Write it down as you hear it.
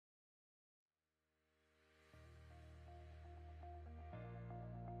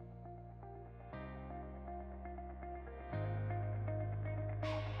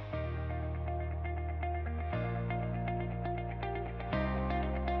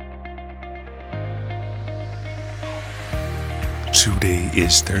Today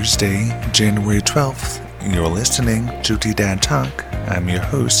is Thursday, January 12th. You're listening to T-Dad Talk. I'm your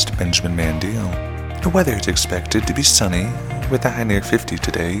host, Benjamin Mandiel. The weather is expected to be sunny with a high near 50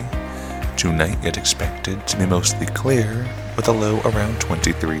 today. Tonight is expected to be mostly clear with a low around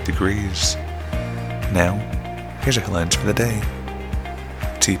 23 degrees. Now, here's your headlines for the day.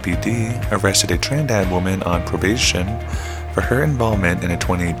 TPD arrested a Trinidad woman on probation for her involvement in a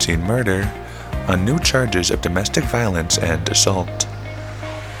 2018 murder on new charges of domestic violence and assault.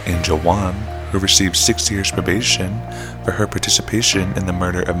 Angel Wan, who received 6 years probation for her participation in the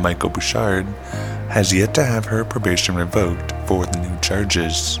murder of Michael Bouchard, has yet to have her probation revoked for the new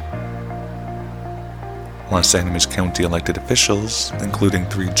charges. Los Animas County elected officials, including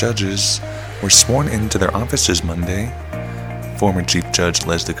 3 judges, were sworn into their offices Monday. Former Chief Judge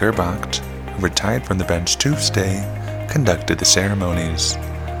Leslie Gerbacht, who retired from the bench Tuesday, conducted the ceremonies.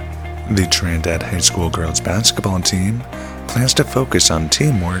 The Trinidad High School girls basketball team plans to focus on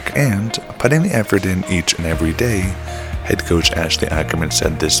teamwork and putting the effort in each and every day, head coach Ashley Ackerman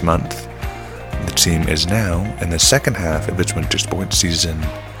said this month. The team is now in the second half of its winter sports season.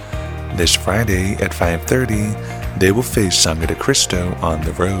 This Friday at 5:30, they will face Sangre de Cristo on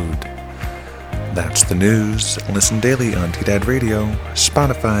the road. That's the news. Listen daily on T-Dad Radio,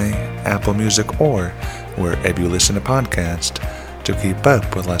 Spotify, Apple Music, or wherever you listen to podcasts to keep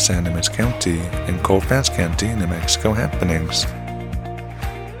up with Los Animas County and Colfax County, New Mexico happenings.